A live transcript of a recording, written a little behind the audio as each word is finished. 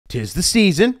'tis the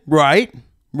season, right?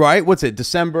 Right? What's it?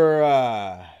 December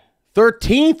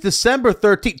 13th? December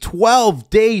 13th. 12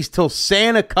 days till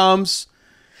Santa comes.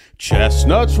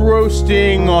 Chestnuts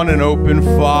roasting on an open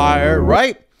fire,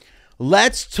 right?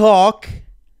 Let's talk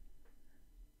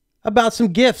about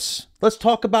some gifts. Let's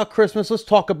talk about Christmas. Let's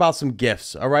talk about some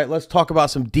gifts, all right? Let's talk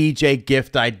about some DJ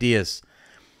gift ideas.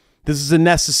 This is a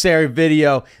necessary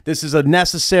video. This is a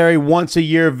necessary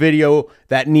once-a-year video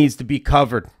that needs to be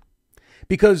covered.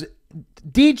 Because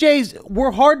DJs,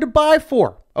 we're hard to buy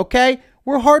for, okay?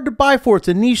 We're hard to buy for. It's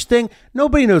a niche thing.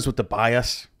 Nobody knows what to buy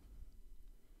us.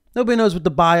 Nobody knows what to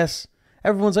buy us.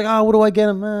 Everyone's like, oh, what do I get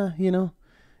them? You know.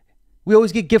 We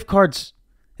always get gift cards.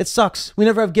 It sucks. We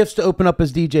never have gifts to open up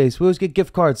as DJs. We always get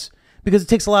gift cards because it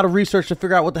takes a lot of research to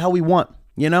figure out what the hell we want,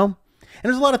 you know? And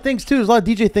there's a lot of things too. There's a lot of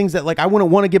DJ things that like I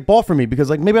wouldn't want to get bought for me because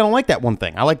like maybe I don't like that one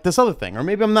thing. I like this other thing. Or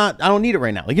maybe I don't need it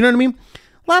right now. Like, you know what I mean?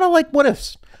 A lot of like what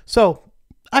ifs. So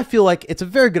I feel like it's a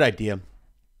very good idea.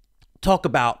 Talk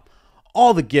about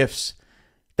all the gifts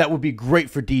that would be great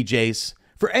for DJs.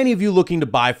 For any of you looking to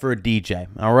buy for a DJ,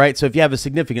 all right? So if you have a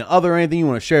significant other or anything you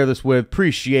want to share this with,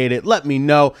 appreciate it. Let me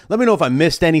know. Let me know if I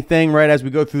missed anything, right, as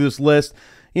we go through this list,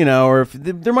 you know, or if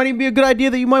there might even be a good idea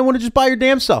that you might want to just buy your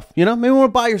damn self, you know? Maybe you want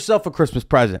to buy yourself a Christmas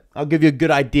present. I'll give you a good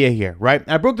idea here, right?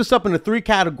 I broke this up into 3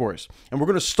 categories, and we're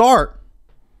going to start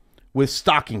with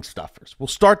stocking stuffers. We'll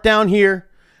start down here,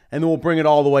 and then we'll bring it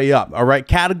all the way up, all right?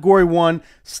 Category 1,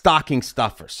 stocking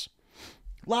stuffers.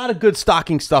 A lot of good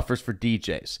stocking stuffers for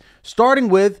DJs. Starting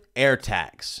with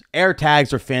AirTags.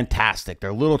 AirTags are fantastic.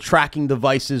 They're little tracking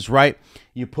devices, right?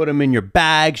 You put them in your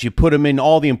bags. You put them in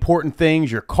all the important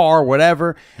things, your car,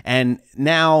 whatever. And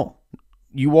now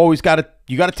you always got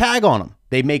a tag on them.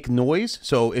 They make noise.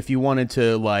 So if you wanted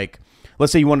to, like,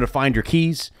 let's say you wanted to find your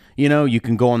keys, you know, you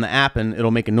can go on the app and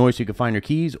it'll make a noise so you can find your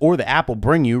keys, or the app will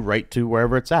bring you right to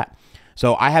wherever it's at.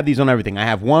 So I have these on everything. I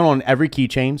have one on every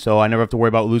keychain, so I never have to worry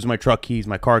about losing my truck keys,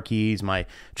 my car keys, my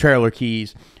trailer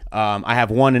keys. I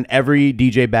have one in every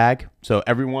DJ bag. So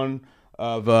every one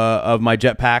of my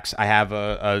Jetpacks, I have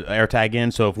a AirTag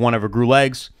in. So if one ever grew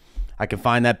legs, I can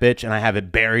find that bitch, and I have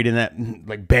it buried in that,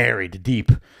 like buried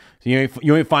deep. So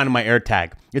you ain't finding my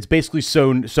AirTag. It's basically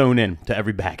sewn in to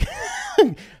every bag.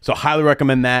 So highly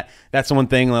recommend that. That's the one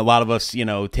thing a lot of us, you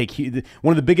know, take.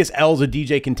 One of the biggest L's a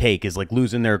DJ can take is like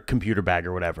losing their computer bag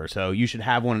or whatever. So you should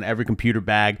have one in every computer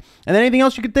bag. And then anything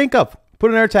else you could think of,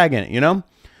 put an AirTag in it, you know?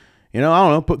 You know, I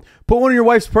don't know. Put one in your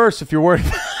wife's purse if you're worried.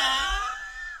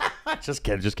 Just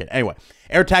kidding. Anyway,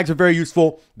 AirTags are very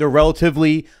useful. They're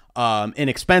relatively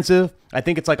inexpensive. I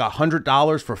think it's like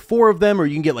 $100 for 4 of them, or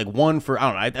you can get like one for,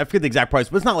 I don't know, I forget the exact price,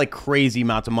 but it's not like crazy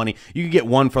amounts of money. You can get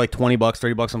one for like $20,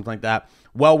 $30, something like that.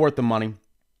 Well worth the money.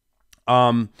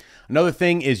 Another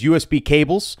thing is USB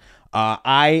cables.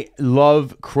 I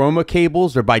love Chroma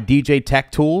cables. They're by DJ Tech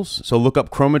Tools. So look up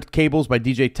Chroma cables by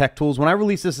DJ Tech Tools. When I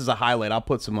release this as a highlight, I'll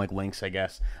put some like links, I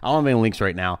guess. I don't have any links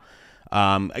right now.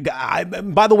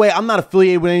 By the way, I'm not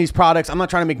affiliated with any of these products. I'm not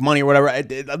trying to make money or whatever.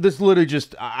 This literally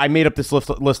just, I made up this list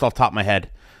off the top of my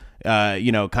head,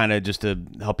 you know, kind of just to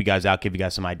help you guys out, give you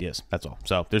guys some ideas. That's all.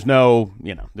 So there's no,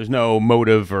 you know, there's no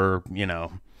motive or, you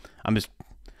know,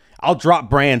 I'll drop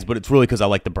brands, but it's really because I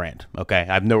like the brand. Okay.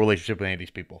 I have no relationship with any of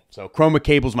these people. So Chroma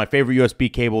cable is my favorite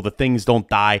USB cable. The things don't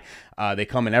die. They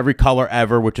come in every color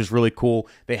ever, which is really cool.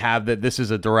 They have that. This is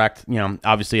a direct, you know,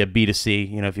 obviously a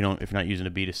B2C, you know, if you're not using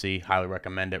a B2C, highly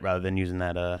recommend it rather than using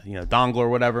that, you know, dongle or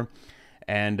whatever.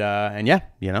 And yeah,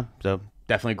 you know, so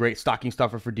definitely a great stocking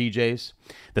stuffer for DJs.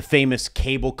 The famous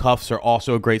cable cuffs are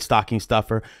also a great stocking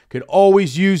stuffer. Could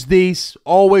always use these.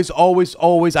 Always.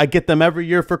 I get them every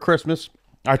year for Christmas.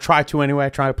 I try to anyway. I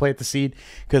try to plant the seed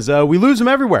because we lose them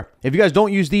everywhere. If you guys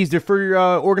don't use these, they're for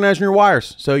organizing your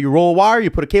wires. So you roll a wire, you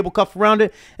put a cable cuff around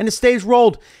it, and it stays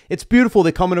rolled. It's beautiful.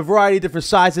 They come in a variety of different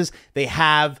sizes. They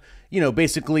have, you know,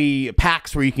 basically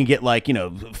packs where you can get like, you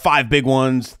know, 5 big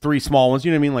ones, 3 small ones. You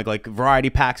know what I mean? Like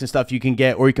variety packs and stuff you can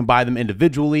get, or you can buy them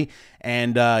individually.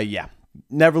 And yeah.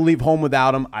 Never leave home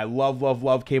without them. I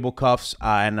love cable cuffs.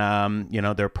 And, you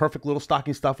know, they're perfect little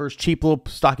stocking stuffers, cheap little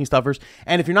stocking stuffers.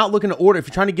 And if you're not looking to order, if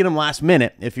you're trying to get them last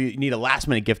minute, if you need a last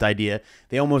minute gift idea,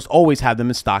 they almost always have them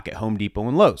in stock at Home Depot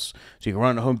and Lowe's. So you can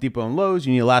run to Home Depot and Lowe's.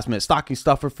 You need a last minute stocking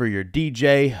stuffer for your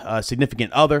DJ,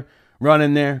 significant other. Run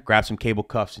in there, grab some cable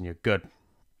cuffs, and you're good.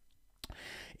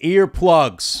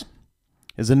 Earplugs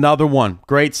is another one.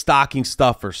 Great stocking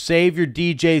stuffer. Save your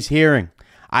DJ's hearing.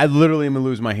 I literally am going to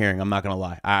lose my hearing. I'm not going to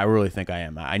lie. I really think I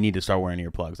am. I need to start wearing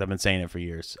earplugs. I've been saying it for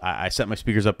years. I set my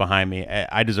speakers up behind me.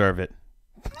 I deserve it.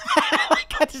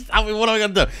 I mean, what am I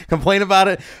going to do? Complain about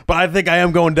it? But I think I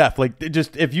am going deaf. Like,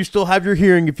 just if you still have your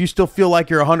hearing, if you still feel like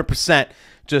you're 100%,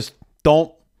 just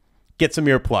don't get some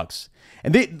earplugs.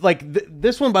 And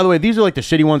this one, by the way, these are like the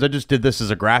shitty ones. I just did this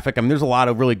as a graphic. I mean, there's a lot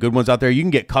of really good ones out there. You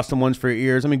can get custom ones for your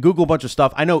ears. I mean, Google a bunch of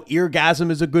stuff. I know Eargasm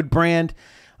is a good brand.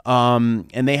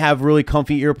 And they have really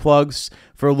comfy earplugs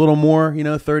for a little more, you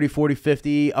know, 30, 40,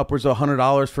 50, upwards of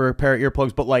 $100 for a pair of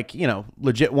earplugs. But like, you know,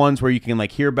 legit ones where you can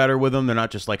like hear better with them. They're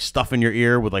not just like stuffing your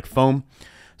ear with like foam.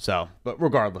 So, but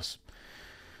regardless,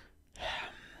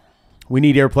 we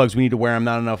need earplugs. We need to wear them.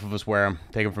 Not enough of us wear them.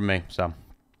 Take them from me. So.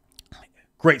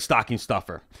 Great stocking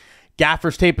stuffer.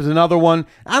 Gaffer's tape is another one.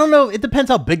 I don't know. It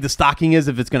depends how big the stocking is,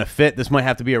 if it's going to fit. This might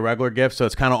have to be a regular gift, so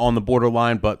it's kind of on the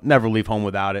borderline, but never leave home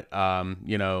without it.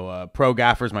 Pro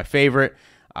Gaffer is my favorite.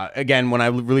 Again, when I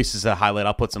release this as a highlight,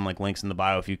 I'll put some like links in the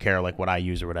bio if you care, like what I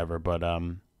use or whatever. But,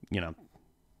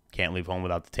 can't leave home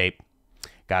without the tape.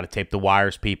 Got to tape the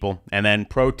wires, people. And then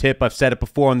pro tip, I've said it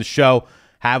before on the show,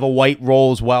 have a white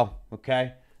roll as well,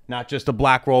 okay? Not just a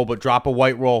black roll, but drop a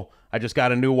white roll. I just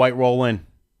got a new white roll in.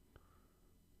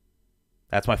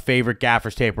 That's my favorite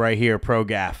Gaffer's tape right here, Pro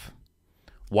Gaff.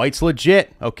 White's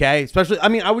legit, okay? Especially, I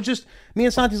mean, me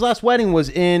and Santi's last wedding was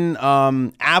in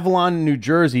Avalon, New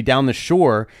Jersey, down the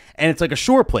shore, and it's like a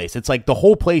shore place. It's like the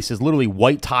whole place is literally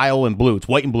white tile and blue. It's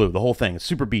white and blue, the whole thing. It's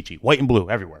super beachy. White and blue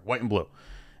everywhere, white and blue.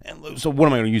 And so what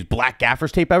am I going to use, black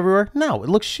Gaffer's tape everywhere? No, it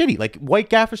looks shitty. Like, white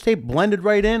Gaffer's tape blended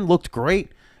right in, looked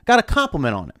great. Got a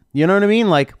compliment on it. You know what I mean?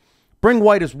 Like, bring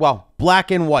white as well.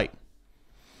 Black and white.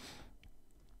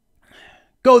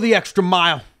 Go the extra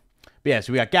mile. But yeah,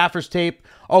 so we got Gaffer's tape.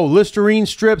 Oh, Listerine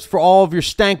strips for all of your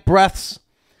stank breaths.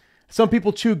 Some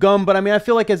people chew gum, but I mean, I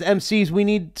feel like as MCs, we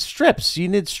need strips.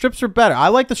 Strips are better. I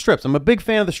like the strips. I'm a big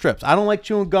fan of the strips. I don't like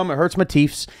chewing gum. It hurts my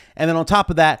teeth. And then on top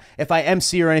of that, if I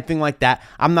MC or anything like that,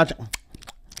 I'm not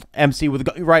MC with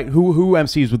gum, right? Who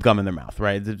MCs with gum in their mouth,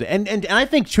 right? And I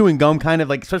think chewing gum kind of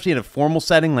like, especially in a formal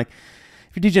setting, like,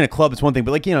 if you're DJing a club, it's one thing,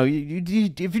 but like, you know, if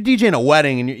you're DJing a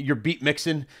wedding and you're beat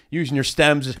mixing, using your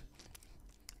stems, it's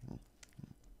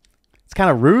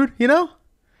kind of rude, you know?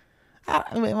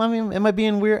 I mean, am I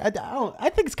being weird? I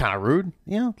think it's kind of rude,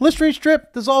 you know? Listerine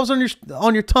strip dissolves on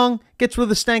your tongue, gets rid of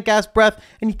the stank ass breath,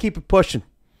 and you keep it pushing.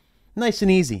 Nice and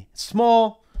easy.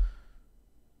 Small,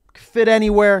 fit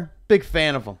anywhere. Big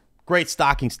fan of them. Great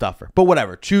stocking stuffer. But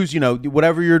whatever, choose, you know,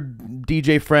 whatever your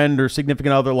DJ friend or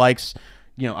significant other likes.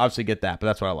 You know, obviously get that, but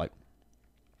that's what I like.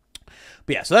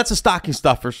 But yeah, so that's the stocking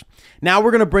stuffers. Now we're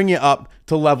going to bring you up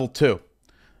to level 2.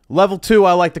 Level 2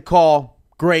 I like to call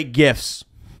great gifts.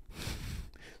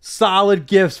 Solid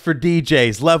gifts for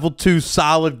DJs. Level 2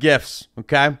 solid gifts,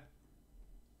 okay?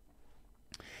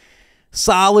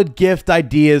 Solid gift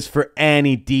ideas for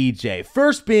any DJ.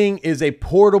 First being is a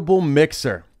portable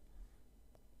mixer.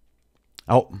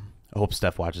 Oh, I hope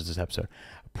Steph watches this episode.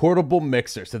 Portable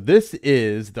mixer. So this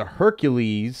is the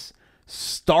Hercules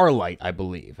Starlight, I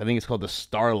believe. I think it's called the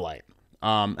Starlight.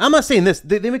 I'm not saying this.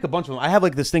 They make a bunch of them. I have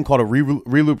like this thing called a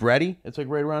Reloop Ready. It's like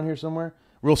right around here somewhere.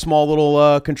 Real small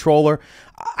little controller.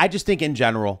 I just think in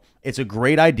general, it's a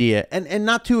great idea and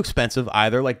not too expensive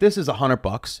either. Like this is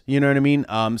 $100. You know what I mean?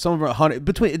 Some of them are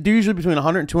they're usually between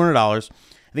 $100 and $200.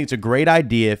 I think it's a great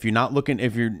idea if you're not looking,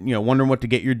 if you're, you know, wondering what to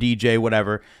get your DJ,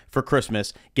 whatever, for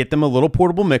Christmas, get them a little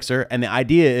portable mixer. And the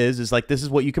idea is like, this is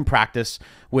what you can practice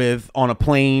with on a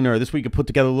plane, or this is what you can put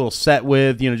together a little set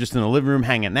with, you know, just in the living room,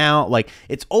 hanging out. Like,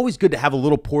 it's always good to have a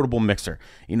little portable mixer.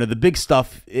 You know, the big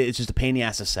stuff, it's just a pain in the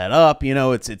ass to set up. You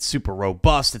know, it's super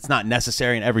robust. It's not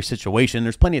necessary in every situation.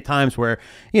 There's plenty of times where,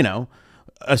 you know,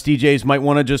 us DJs might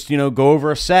want to just, you know, go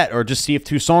over a set or just see if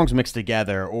two songs mix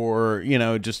together, or, you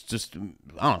know, just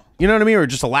I don't know, you know what I mean? Or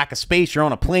just a lack of space. You're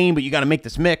on a plane, but you got to make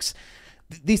this mix.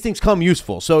 These things come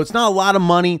useful. So it's not a lot of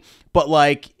money, but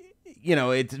like, you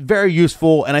know, it's very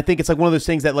useful. And I think it's like one of those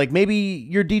things that like maybe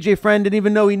your DJ friend didn't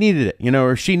even know he needed it, you know,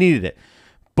 or she needed it,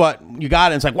 but you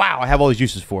got it. And it's like, wow, I have all these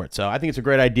uses for it. So I think it's a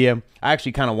great idea. I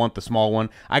actually kind of want the small one.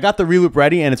 I got the Reloop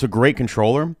Ready, and it's a great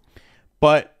controller,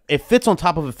 but it fits on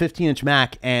top of a 15-inch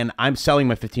Mac, and I'm selling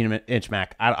my 15-inch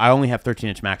Mac. I only have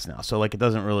 13-inch Macs now, so like it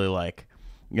doesn't really like,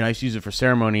 you know, I used to use it for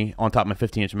ceremony on top of my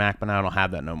 15-inch Mac, but now I don't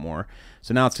have that no more.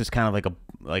 So now it's just kind of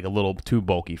like a little too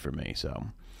bulky for me. So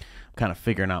I'm kind of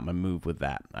figuring out my move with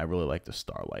that. I really like the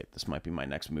Starlight. This might be my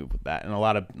next move with that. And a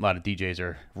lot of DJs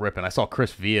are ripping. I saw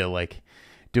Chris Villa like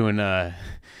doing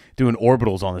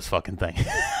orbitals on this fucking thing.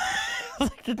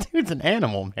 Like, the dude's an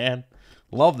animal, man.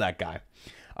 Love that guy.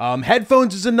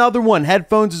 Headphones is another one.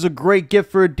 Headphones is a great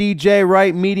gift for a DJ,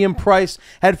 right? Medium price.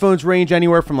 Headphones range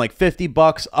anywhere from like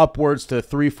 $50 upwards to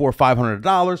 $300, $400,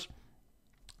 $500.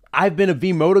 I've been a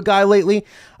V-Moda guy lately.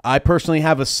 I personally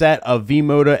have a set of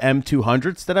V-Moda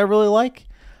M200s that I really like.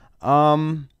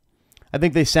 I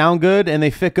think they sound good and they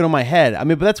fit good on my head. I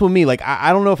mean, but that's with me. Like,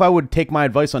 I don't know if I would take my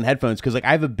advice on headphones because, like,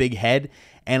 I have a big head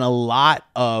and a lot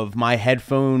of my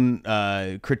headphone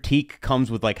critique comes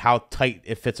with, like, how tight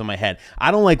it fits on my head.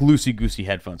 I don't like loosey-goosey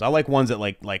headphones. I like ones that,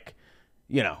 like,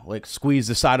 you know, like squeeze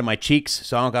the side of my cheeks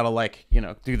so I don't got to, like, you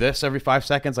know, do this every 5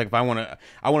 seconds. Like, if I want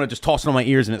to just toss it on my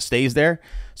ears and it stays there.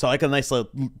 So I like a nice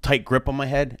little tight grip on my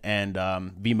head, and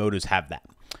V-Motos have that.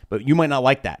 But you might not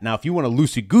like that. Now, if you want a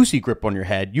loosey-goosey grip on your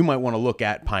head, you might want to look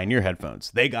at Pioneer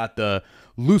headphones. They got the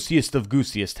loosest of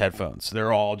goosiest headphones.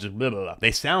 They're all just blah, blah, blah.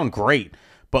 They sound great,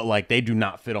 but, like, they do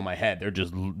not fit on my head. They're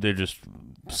just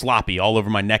sloppy all over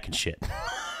my neck and shit.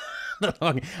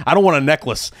 I don't want a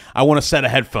necklace. I want a set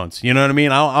of headphones. You know what I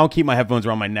mean? I don't keep my headphones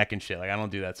around my neck and shit. Like, I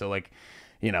don't do that. So, like,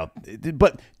 you know,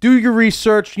 but do your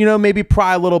research, you know, maybe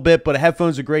pry a little bit, but a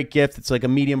headphone's a great gift. It's like a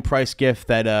medium price gift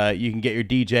that you can get your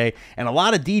DJ. And a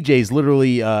lot of DJs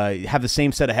literally have the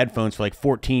same set of headphones for like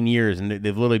 14 years, and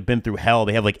they've literally been through hell.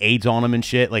 They have like AIDS on them and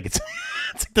shit. Like, it's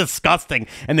it's disgusting,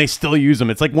 and they still use them.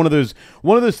 It's like one of those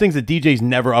things that DJs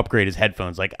never upgrade is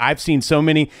headphones. Like, I've seen so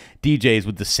many DJs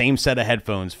with the same set of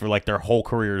headphones for like their whole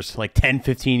careers, like 10,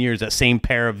 15 years, that same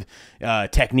pair of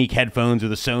Technique headphones or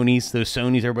the Sonys, those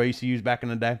Sonys everybody used to use back in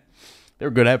the day. They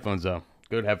were good headphones, though.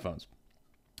 Good headphones.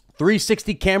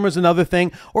 360 camera's another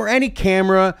thing, or any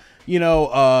camera, you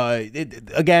know,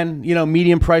 again, you know,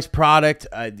 medium price product.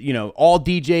 You know, all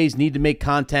DJs need to make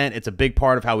content. It's a big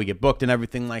part of how we get booked and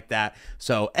everything like that.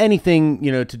 So anything,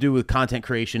 you know, to do with content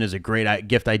creation is a great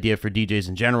gift idea for DJs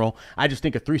in general. I just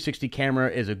think a 360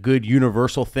 camera is a good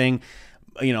universal thing.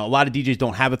 You know, a lot of DJs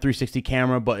don't have a 360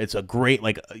 camera, but it's a great,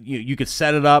 like, you could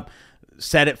set it up,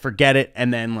 set it, forget it,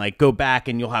 and then, like, go back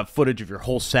and you'll have footage of your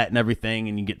whole set and everything,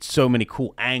 and you get so many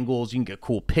cool angles. You can get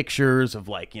cool pictures of,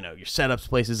 like, you know, your setups,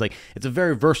 places. Like, it's a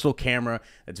very versatile camera.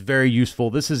 It's very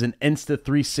useful. This is an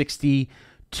Insta360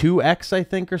 2X, I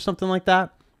think, or something like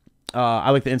that. I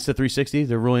like the Insta360s.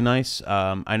 They're really nice.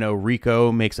 I know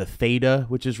Ricoh makes a Theta,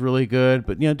 which is really good,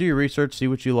 but, you know, do your research, see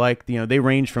what you like. You know, they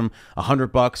range from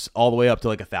 $100 all the way up to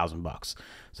like $1,000.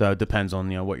 So it depends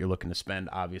on, you know, what you're looking to spend,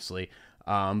 obviously.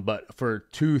 But for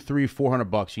 $200, $300,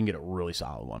 $400, you can get a really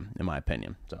solid one, in my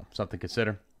opinion. So something to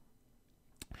consider.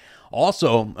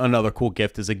 Also, another cool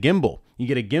gift is a gimbal. You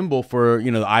get a gimbal for, you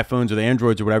know, the iPhones or the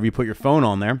Androids or whatever. You put your phone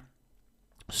on there.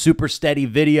 Super steady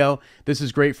video. This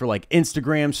is great for like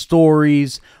Instagram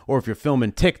stories, or if you're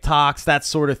filming TikToks, that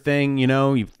sort of thing. You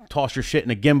know, you toss your shit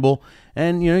in a gimbal,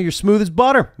 and, you know, you're smooth as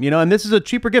butter. You know, and this is a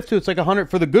cheaper gift too. It's like $100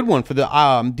 for the good one, for the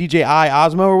DJI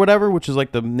Osmo or whatever, which is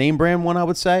like the name brand one, I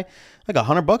would say. Like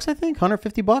 $100, I think,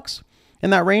 $150 in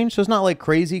that range. So it's not like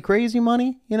crazy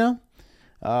money. You know,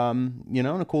 and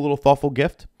a cool little thoughtful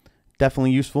gift.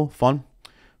 Definitely useful, fun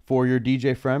for your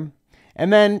DJ friend.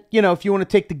 And then, you know, if you want to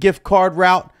take the gift card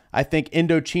route, I think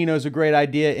Indochino is a great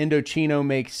idea. Indochino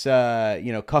makes,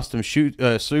 you know, custom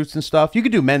suits and stuff. You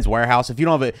could do Men's Warehouse. If you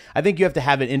don't have it, I think you have to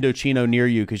have an Indochino near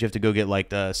you because you have to go get, like,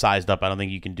 the sized up. I don't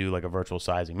think you can do, like, a virtual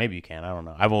sizing. Maybe you can. I don't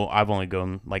know. I've only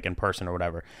gone, like, in person or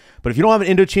whatever. But if you don't have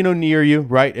an Indochino near you,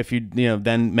 right, if you know,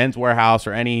 then Men's Warehouse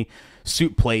or any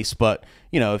suit place. But,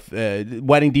 you know, if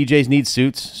wedding DJs need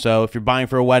suits, so if you're buying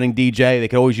for a wedding DJ, they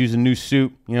could always use a new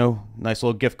suit. You know, nice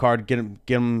little gift card,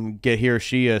 get he or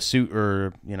she a suit,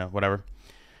 or, you know, whatever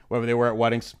they wear at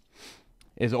weddings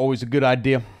is always a good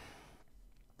idea.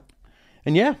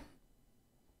 And yeah,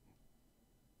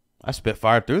 I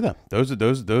spitfired through them. Those are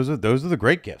the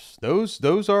great gifts.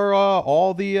 Those are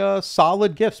all the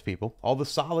solid gifts, people. All the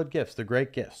solid gifts, the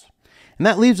great gifts. And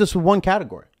that leaves us with one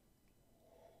category.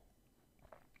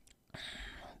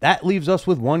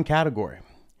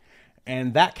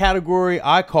 And that category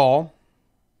I call,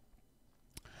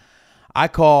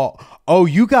 oh,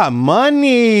 you got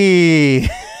money.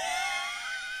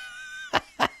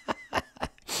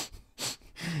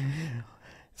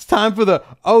 It's time for the,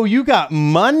 oh, you got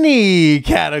money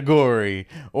category,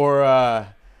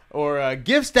 or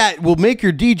gifts that will make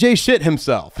your DJ shit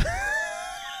himself.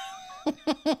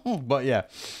 But yeah.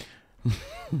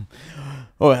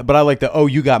 Oh, but I like the, oh,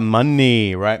 you got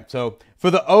money, right? So for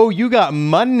the, oh, you got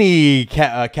money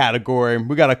category,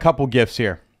 we got a couple gifts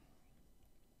here.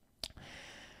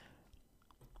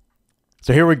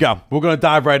 So here we go. We're going to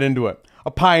dive right into it. A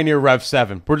Pioneer Rev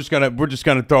 7. We're just going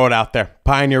to throw it out there.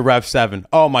 Pioneer Rev 7.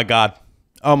 Oh my God.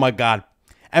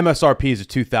 MSRP is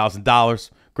 $2,000.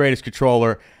 Greatest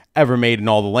controller ever made in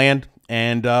all the land.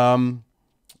 And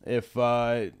if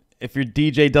your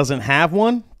DJ doesn't have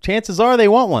one, chances are they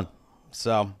want one.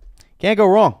 So can't go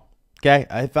wrong. Okay,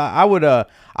 if I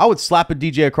would slap a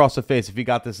DJ across the face if he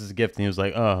got this as a gift and he was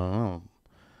like, I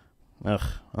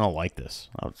don't like this.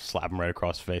 I would slap him right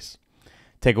across the face.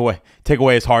 Take away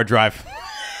his hard drive.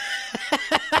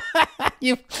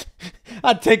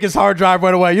 I'd take his hard drive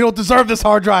right away. You don't deserve this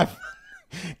hard drive.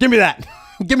 Give me that.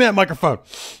 Give me that microphone.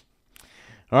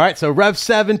 All right, so Rev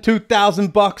 7,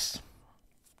 $2,000.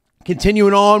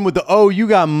 Continuing on with the "Oh, you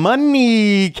got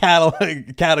money"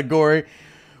 category.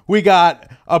 We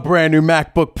got a brand new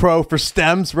MacBook Pro for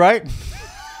STEMs, right?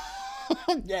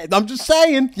 Yeah, I'm just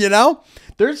saying, you know,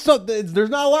 there's not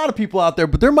a lot of people out there,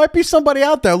 but there might be somebody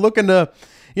out there looking to,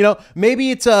 you know,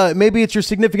 maybe it's your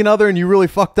significant other and you really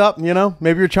fucked up, you know,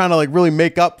 maybe you're trying to like really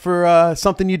make up for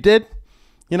something you did,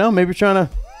 you know, maybe you're trying to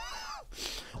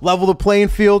level the playing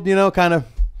field, you know, kind of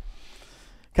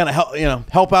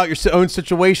help out your own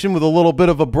situation with a little bit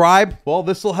of a bribe. Well,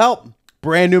 this will help.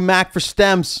 Brand new Mac for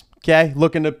STEMs. Okay,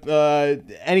 looking to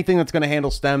anything that's going to handle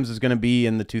STEMs is going to be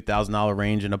in the $2,000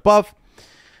 range and above,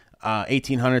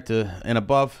 $1,800 and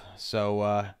above.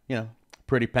 So you know,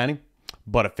 pretty penny,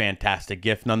 but a fantastic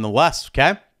gift nonetheless.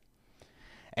 Okay,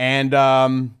 and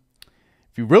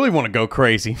if you really want to go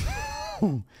crazy,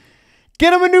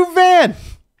 get him a new van.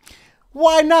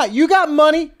 Why not? You got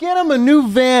money, get him a new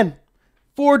van.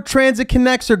 Ford Transit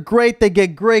Connects are great. They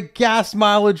get great gas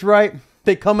mileage, right?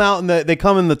 They come in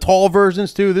the tall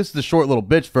versions too. This is the short little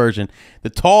bitch version. The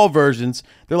tall versions,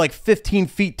 they're like 15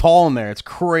 feet tall in there. It's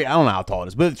crazy. I don't know how tall it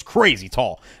is, but it's crazy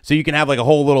tall. So you can have like a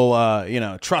whole little, you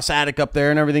know, truss attic up there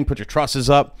and everything. Put your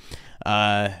trusses up.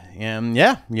 And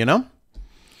yeah, you know,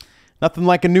 nothing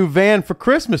like a new van for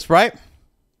Christmas, right?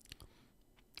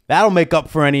 That'll make up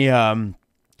for any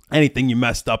anything you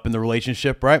messed up in the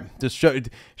relationship, right? Just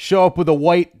show up with a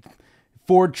white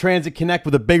Ford Transit Connect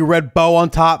with a big red bow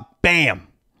on top. Bam.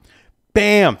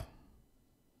 Bam.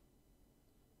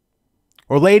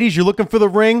 Or ladies, you're looking for the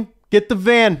ring? Get the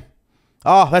van.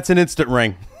 Oh, that's an instant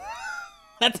ring.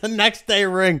 That's a next day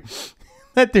ring.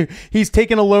 That dude, he's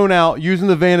taking a loan out using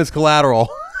the van as collateral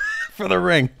for the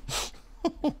ring.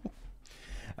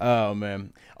 Oh,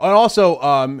 man. And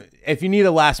also, if you need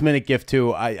a last minute gift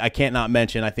too, I can't not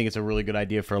mention, I think it's a really good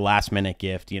idea for a last minute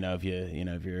gift. You know, if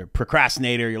you're a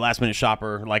procrastinator, you're a last minute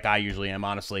shopper, like I usually am,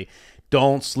 honestly,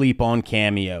 don't sleep on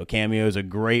Cameo. Cameo is a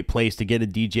great place to get a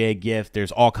DJ gift.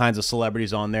 There's all kinds of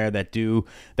celebrities on there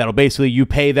that'll basically, you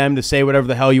pay them to say whatever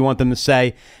the hell you want them to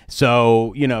say.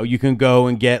 So, you know, you can go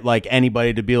and get like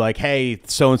anybody to be like, hey,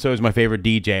 so-and-so is my favorite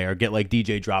DJ, or get like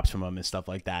DJ drops from them and stuff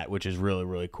like that, which is really,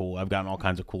 really cool. I've gotten all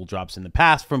kinds of cool drops in the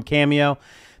past from Cameo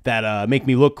that make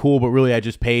me look cool, but really I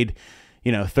just paid,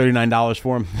 you know, $39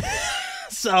 for them.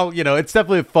 So, you know, it's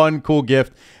definitely a fun, cool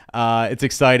gift. It's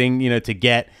exciting, you know, to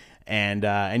get. And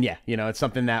yeah, you know, it's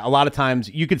something that a lot of times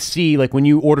you could see, like when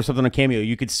you order something on Cameo,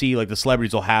 you could see like the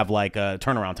celebrities will have like a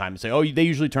turnaround time and say, oh, they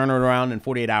usually turn it around in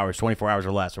 48 hours, 24 hours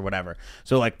or less or whatever.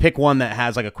 So like pick one that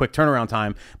has like a quick turnaround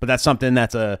time, but that's something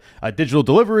that's a digital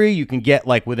delivery you can get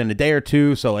like within a day or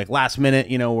two. So like last minute,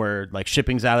 you know, where like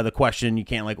shipping's out of the question, you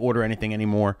can't like order anything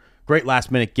anymore. Great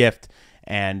last minute gift.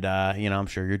 And, you know, I'm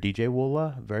sure your DJ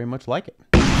will very much like it.